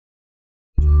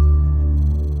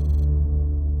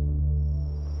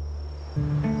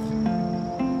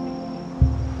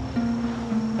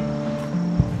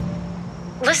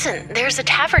Listen, there's a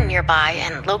tavern nearby,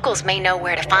 and locals may know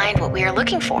where to find what we are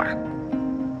looking for.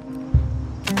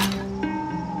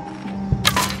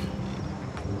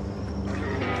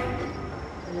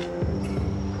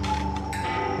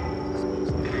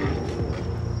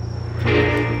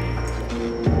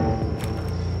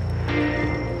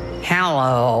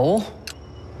 Hello.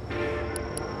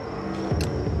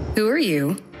 Who are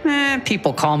you?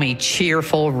 People call me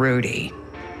Cheerful Rudy.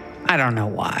 I don't know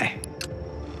why.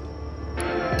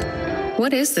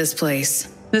 What is this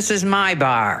place? This is my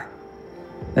bar.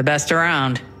 The best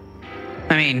around.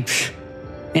 I mean,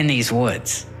 in these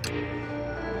woods.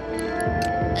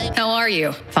 How are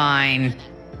you? Fine.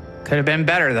 Could have been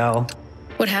better, though.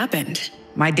 What happened?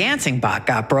 My dancing bot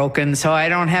got broken, so I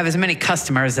don't have as many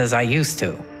customers as I used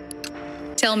to.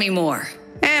 Tell me more.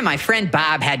 My friend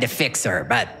Bob had to fix her,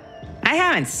 but I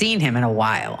haven't seen him in a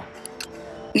while.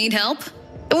 Need help?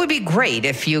 It would be great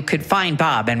if you could find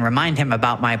Bob and remind him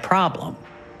about my problem.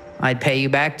 I'd pay you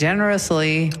back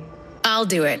generously. I'll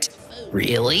do it.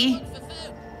 Really?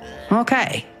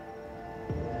 Okay.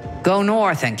 Go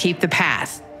north and keep the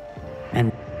path.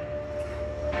 And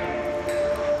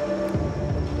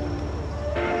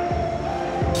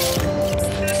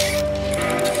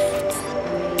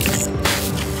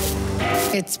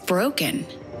it's broken.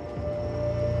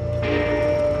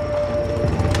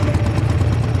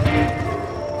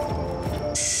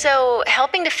 So,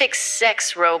 helping to fix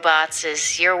sex robots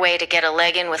is your way to get a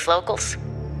leg in with locals?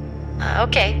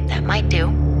 Okay, that might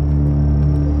do.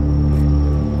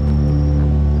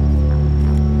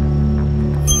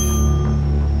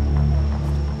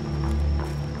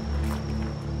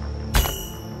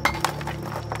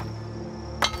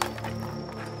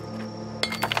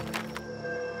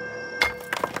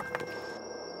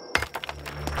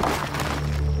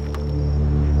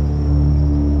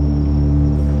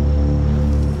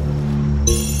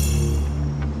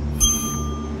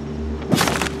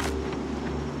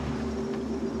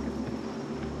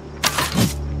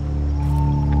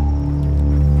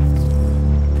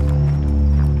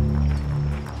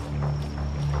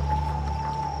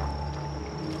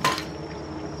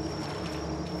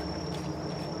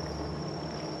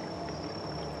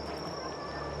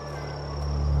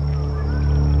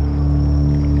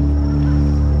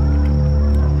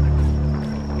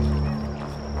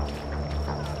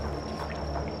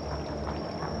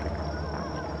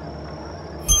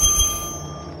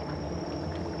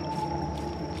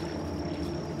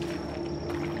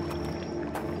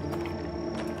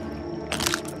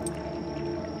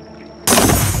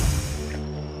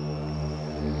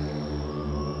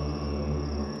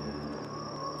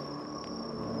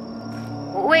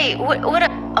 Wait, what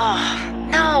oh,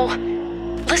 no.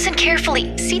 Listen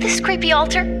carefully. See this creepy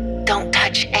altar? Don't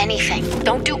touch anything.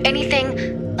 Don't do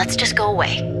anything. Let's just go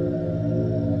away.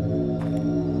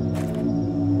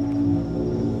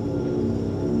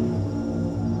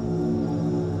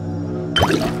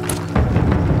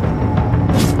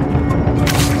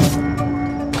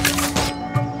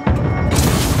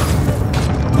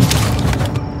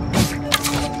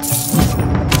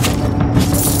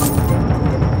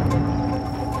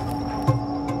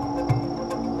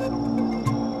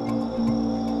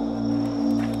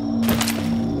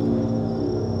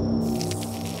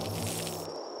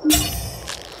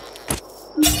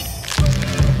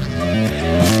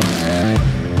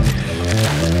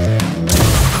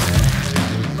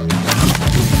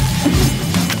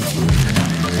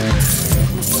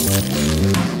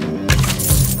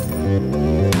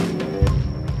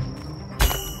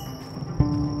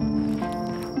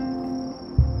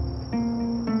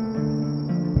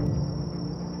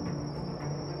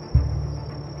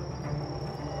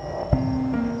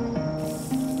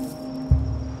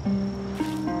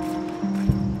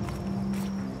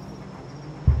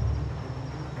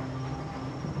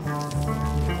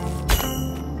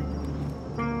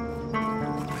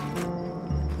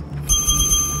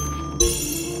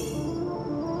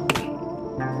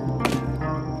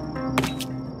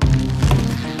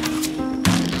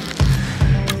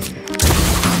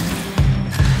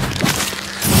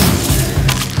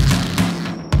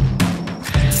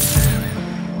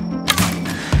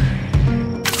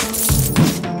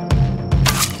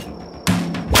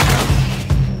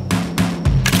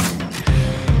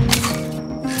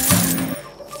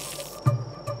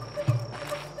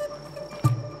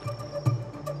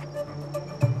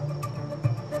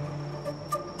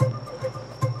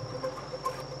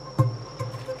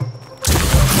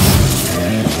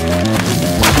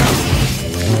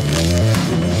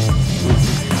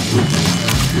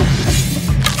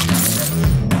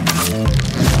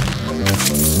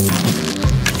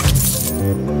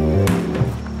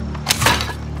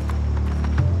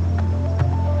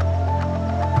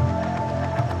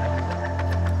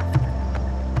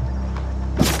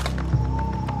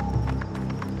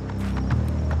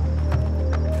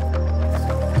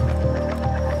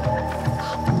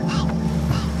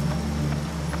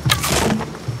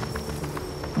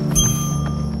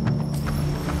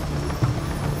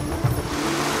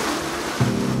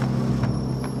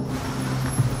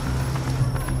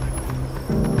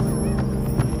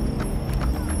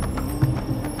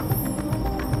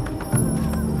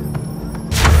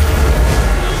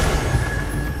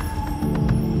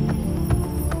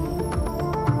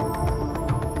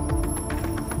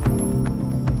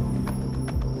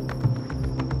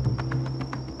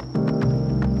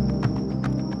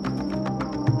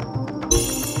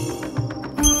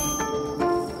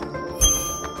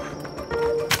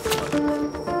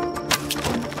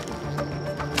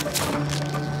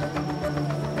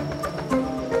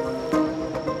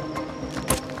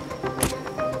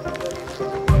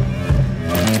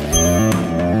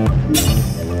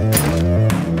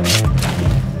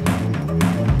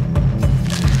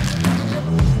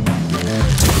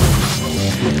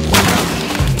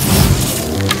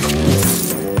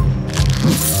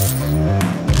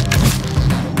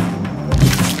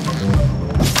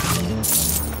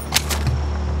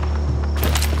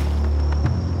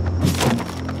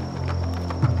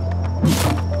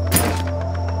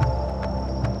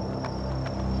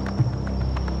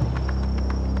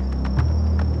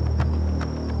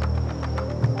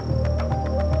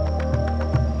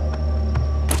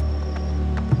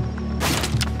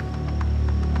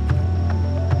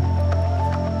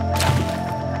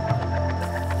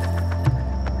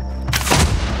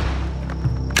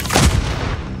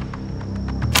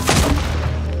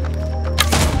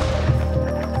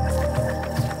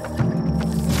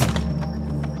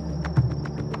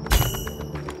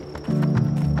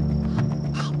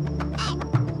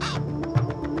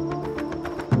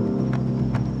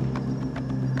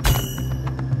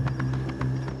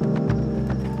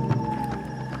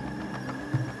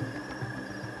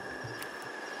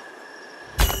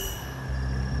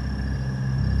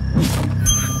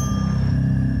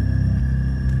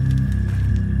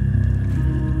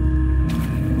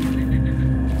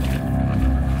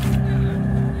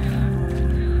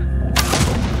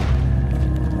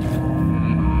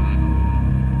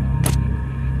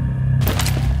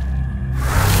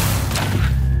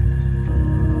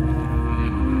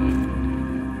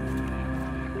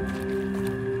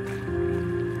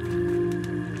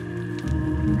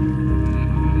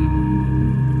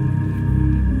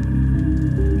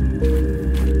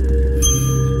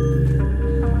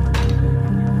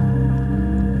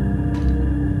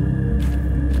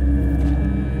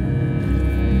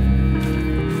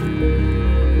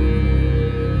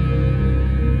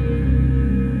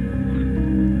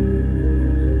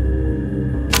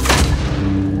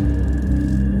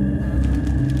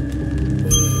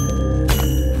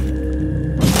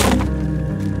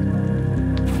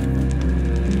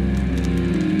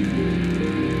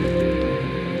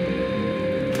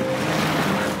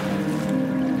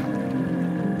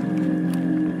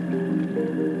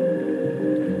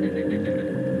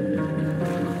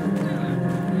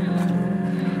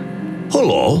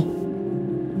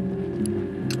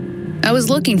 was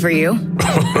looking for you.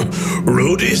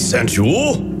 Rudy sent you?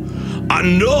 I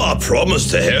know I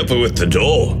promised to help her with the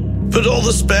dough, but all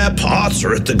the spare parts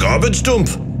are at the garbage dump,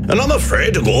 and I'm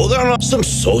afraid to go there. Some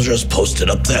soldiers posted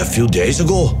up there a few days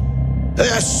ago.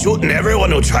 They're shooting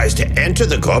everyone who tries to enter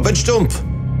the garbage dump.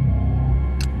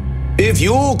 If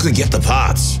you could get the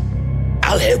parts,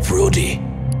 I'll help Rudy.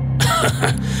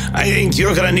 I think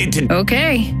you're gonna need to...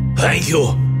 Okay. Thank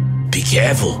you. Be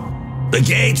careful. The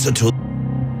gates are too...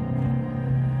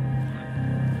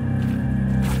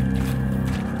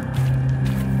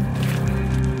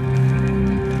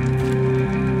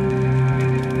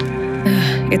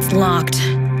 It's locked.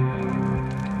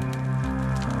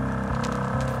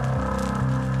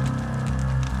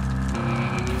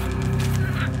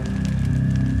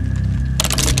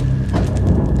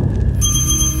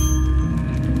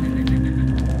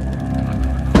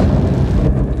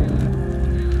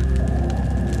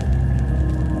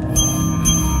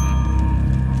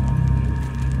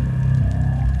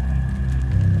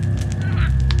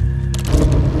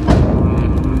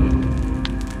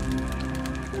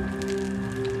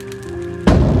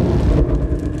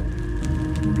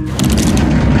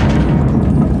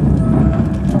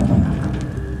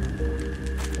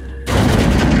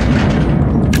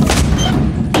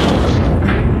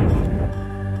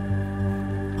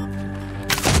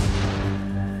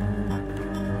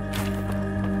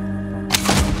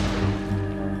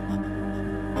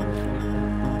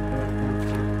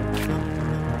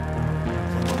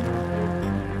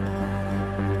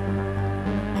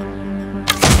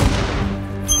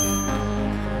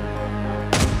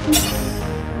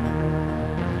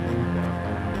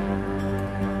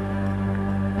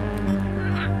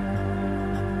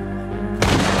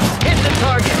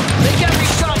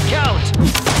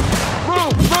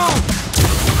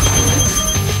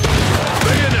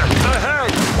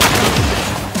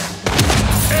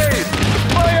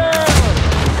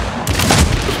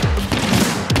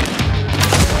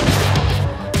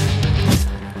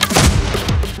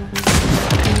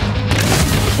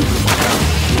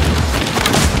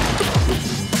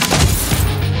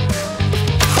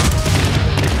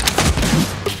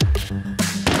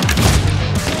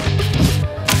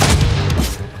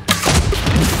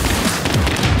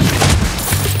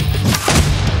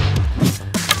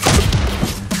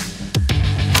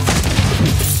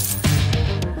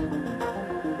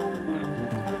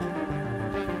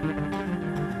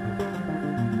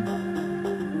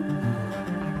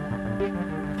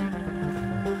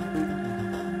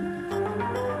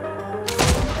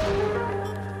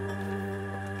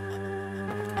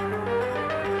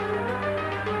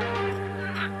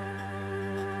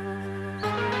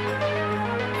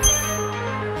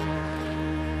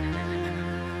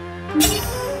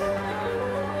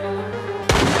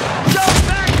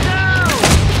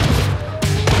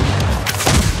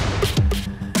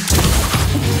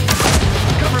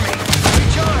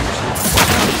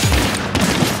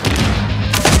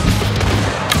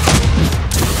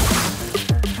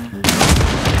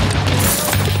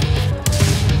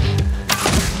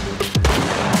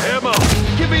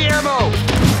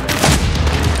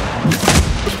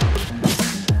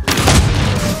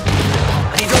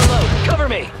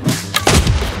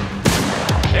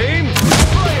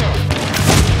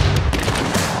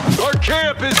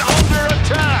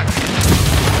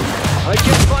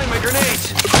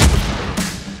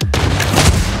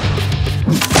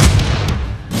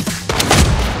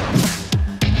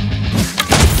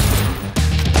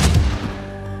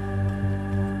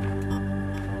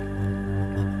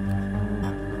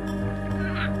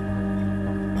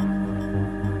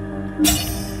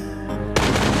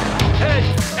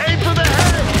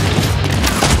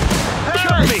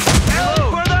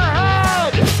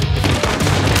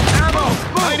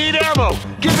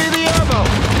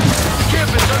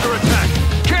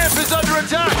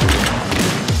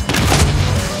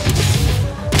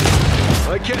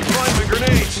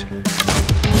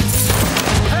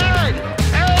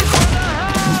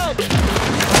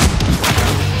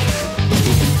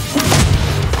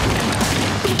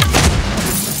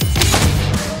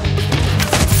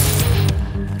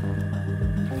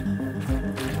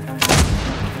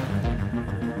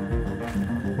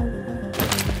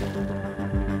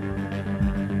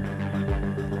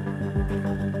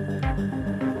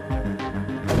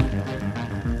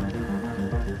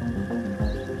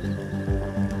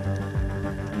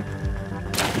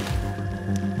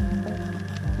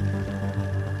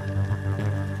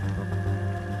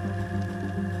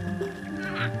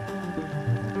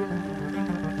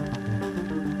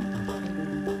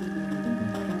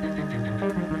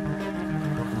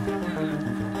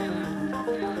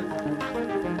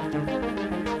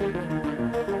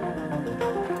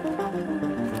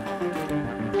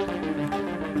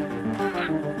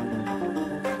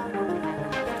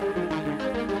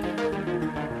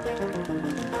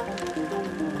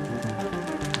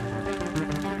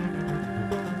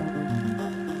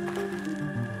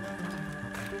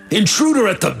 Intruder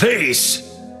at the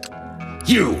base!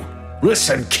 You,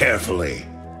 listen carefully.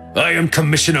 I am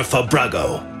Commissioner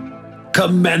Fabrago,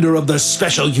 commander of the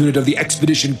special unit of the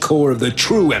Expedition Corps of the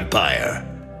True Empire.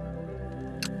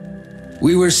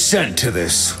 We were sent to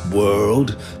this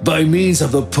world by means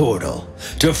of the portal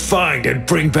to find and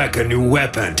bring back a new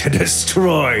weapon to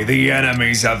destroy the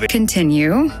enemies of it.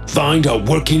 Continue. Find a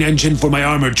working engine for my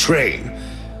armored train,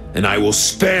 and I will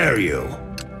spare you.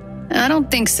 I don't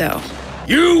think so.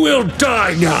 You will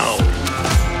die now!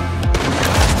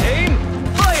 Aim!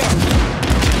 Fire!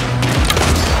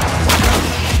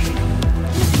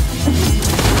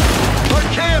 Our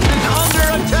camp is under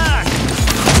attack!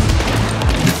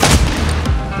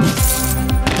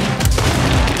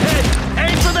 Head!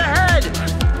 Aim for the head!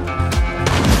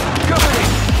 Cover me!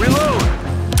 Reload!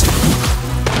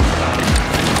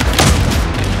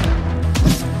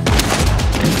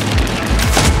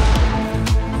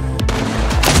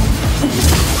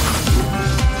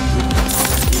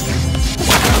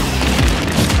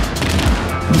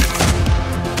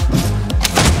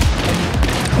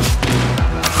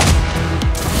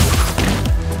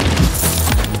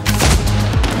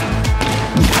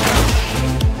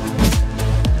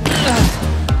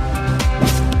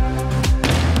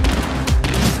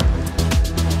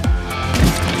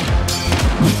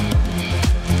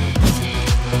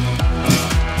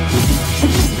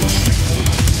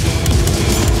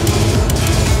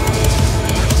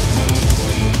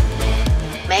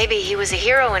 Maybe he was a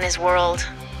hero in his world,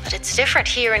 but it's different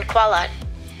here in Qualat.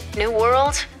 New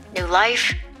world, new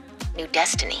life, new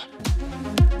destiny.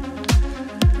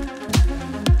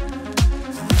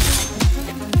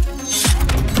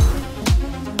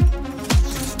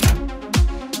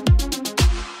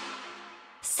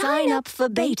 Sign up for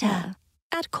beta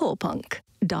at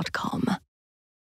corepunk.com.